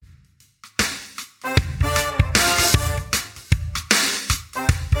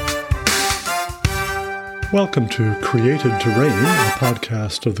Welcome to Created to Reign, a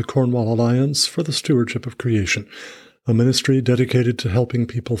podcast of the Cornwall Alliance for the Stewardship of Creation, a ministry dedicated to helping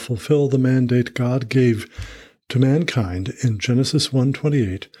people fulfill the mandate God gave to mankind in Genesis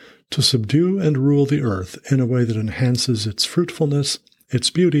 1:28 to subdue and rule the earth in a way that enhances its fruitfulness, its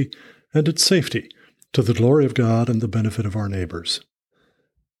beauty, and its safety to the glory of God and the benefit of our neighbors.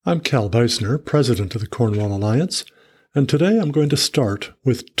 I'm Cal Beisner, president of the Cornwall Alliance, and today I'm going to start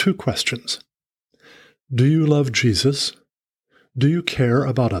with two questions. Do you love Jesus? Do you care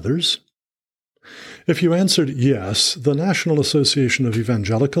about others? If you answered yes, the National Association of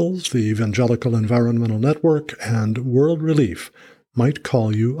Evangelicals, the Evangelical Environmental Network, and World Relief might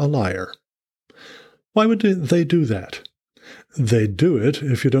call you a liar. Why would they do that? They do it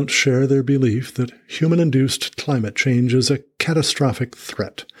if you don't share their belief that human-induced climate change is a catastrophic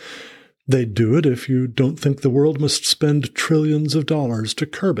threat. They do it if you don't think the world must spend trillions of dollars to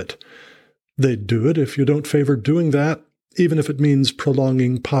curb it. They do it if you don't favor doing that, even if it means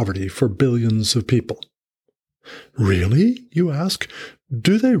prolonging poverty for billions of people. Really, you ask?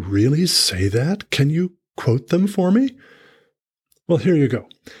 Do they really say that? Can you quote them for me? Well, here you go.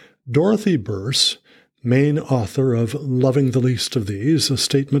 Dorothy Burse, main author of Loving the Least of These, a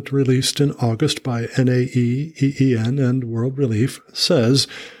statement released in August by NAE, and World Relief, says,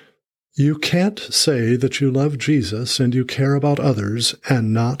 "You can't say that you love Jesus and you care about others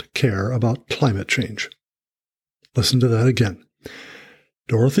and not care about climate change." Listen to that again.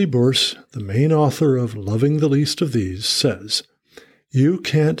 Dorothy Burse, the main author of Loving the Least of These, says, "You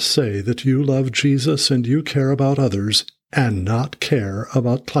can't say that you love Jesus and you care about others and not care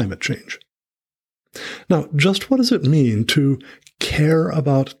about climate change." Now, just what does it mean to care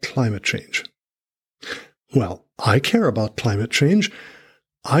about climate change? Well, I care about climate change.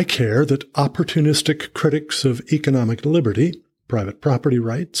 I care that opportunistic critics of economic liberty, private property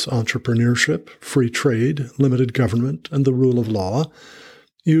rights, entrepreneurship, free trade, limited government, and the rule of law,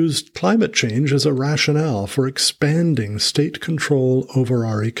 used climate change as a rationale for expanding state control over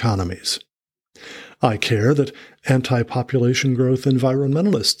our economies. I care that anti-population growth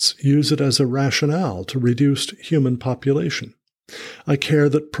environmentalists use it as a rationale to reduce human population. I care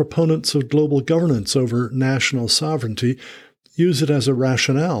that proponents of global governance over national sovereignty use it as a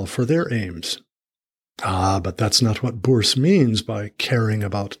rationale for their aims. But that's not what Burse means by caring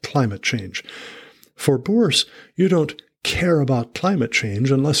about climate change. For Burse, you don't care about climate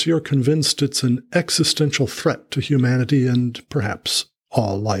change unless you're convinced it's an existential threat to humanity and perhaps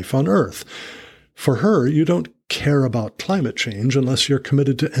all life on Earth. For her, you don't care about climate change unless you're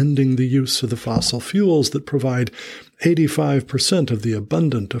committed to ending the use of the fossil fuels that provide 85% of the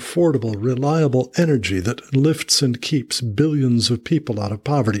abundant, affordable, reliable energy that lifts and keeps billions of people out of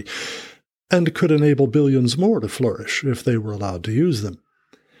poverty, and could enable billions more to flourish if they were allowed to use them.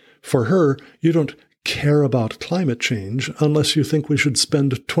 For her, you don't care about climate change unless you think we should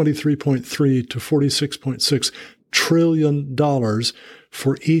spend $23.3 to $46.6 trillion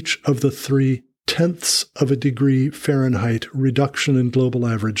for each of the 0.3 of a degree Fahrenheit reduction in global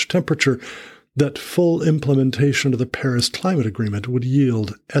average temperature that full implementation of the Paris Climate Agreement would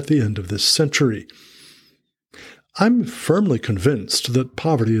yield at the end of this century. I'm firmly convinced that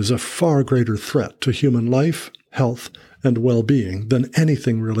poverty is a far greater threat to human life, health, and well-being than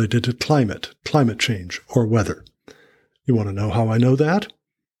anything related to climate change, or weather. You want to know how I know that?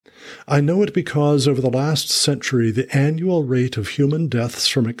 I know it because over the last century, the annual rate of human deaths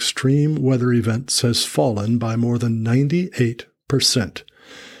from extreme weather events has fallen by more than 98%.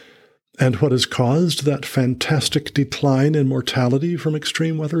 And what has caused that fantastic decline in mortality from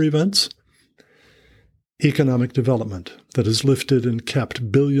extreme weather events? Economic development that has lifted and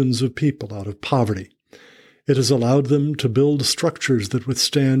kept billions of people out of poverty. It has allowed them to build structures that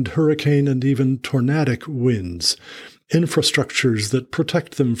withstand hurricane and even tornadic winds, infrastructures that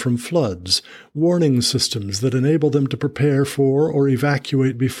protect them from floods, warning systems that enable them to prepare for or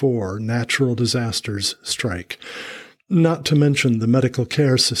evacuate before natural disasters strike, not to mention the medical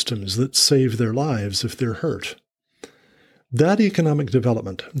care systems that save their lives if they're hurt. That economic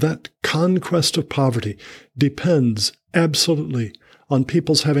development, that conquest of poverty, depends absolutely on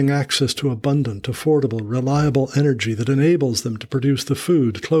people's having access to abundant, affordable, reliable energy that enables them to produce the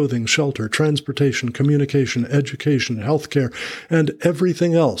food, clothing, shelter, transportation, communication, education, healthcare, and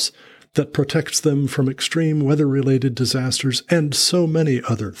everything else that protects them from extreme weather-related disasters and so many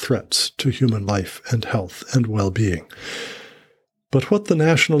other threats to human life and health and well-being. But what the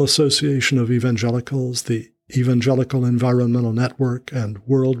National Association of Evangelicals, the Evangelical Environmental Network, and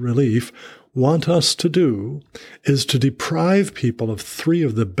World Relief want us to do is to deprive people of three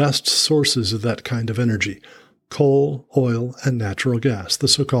of the best sources of that kind of energy: coal, oil, and natural gas, the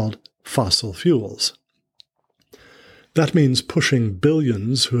so-called fossil fuels. That means pushing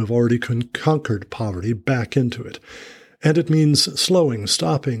billions who have already conquered poverty back into it. And it means slowing,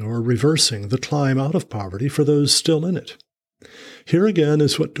 stopping, or reversing the climb out of poverty for those still in it. Here again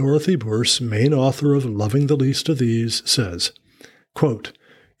is what Dorothy Bourse, main author of Loving the Least of These, says, quote,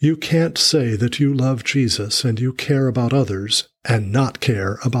 "You can't say that you love Jesus and you care about others and not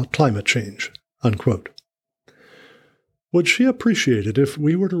care about climate change," unquote. Would she appreciate it if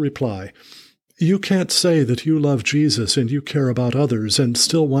we were to reply, "You can't say that you love Jesus and you care about others and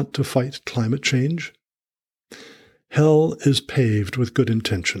still want to fight climate change"? Hell is paved with good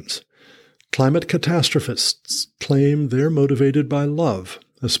intentions. Climate catastrophists claim they're motivated by love,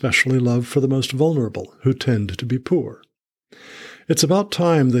 especially love for the most vulnerable, who tend to be poor. It's about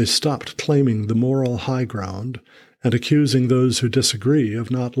time they stopped claiming the moral high ground and accusing those who disagree of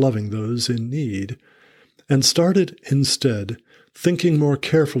not loving those in need, and started instead thinking more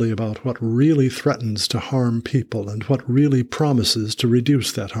carefully about what really threatens to harm people and what really promises to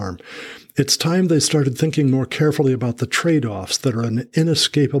reduce that harm. It's time they started thinking more carefully about the trade-offs that are an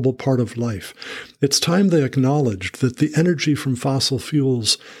inescapable part of life. It's time they acknowledged that the energy from fossil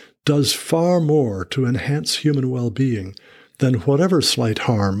fuels does far more to enhance human well-being than whatever slight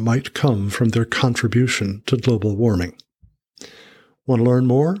harm might come from their contribution to global warming. Want to learn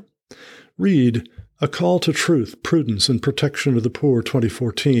more? Read A Call to Truth, Prudence, and Protection of the Poor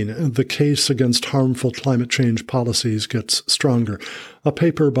 2014, The Case Against Harmful Climate Change Policies Gets Stronger, a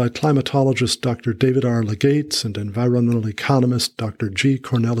paper by climatologist Dr. David R. Legates and environmental economist Dr. G.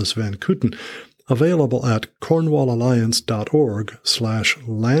 Cornelis Van Kooten, available at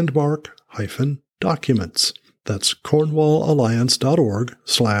cornwallalliance.org/landmark-documents. That's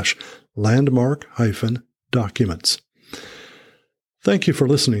cornwallalliance.org/landmark-documents. Thank you for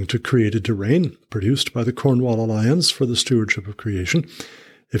listening to Created to Reign, produced by the Cornwall Alliance for the Stewardship of Creation.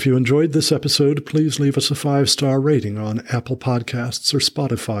 If you enjoyed this episode, please leave us a 5-star rating on Apple Podcasts or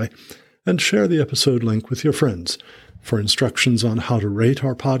Spotify, and share the episode link with your friends. For instructions on how to rate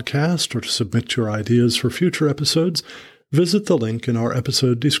our podcast or to submit your ideas for future episodes, visit the link in our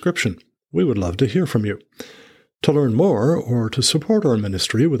episode description. We would love to hear from you. To learn more or to support our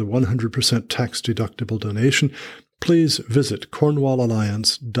ministry with a 100% tax-deductible donation, please visit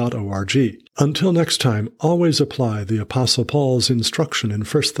cornwallalliance.org. Until next time, always apply the Apostle Paul's instruction in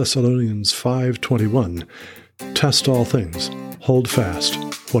 1 Thessalonians 5:21. Test all things. Hold fast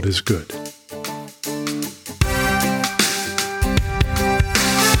what is good.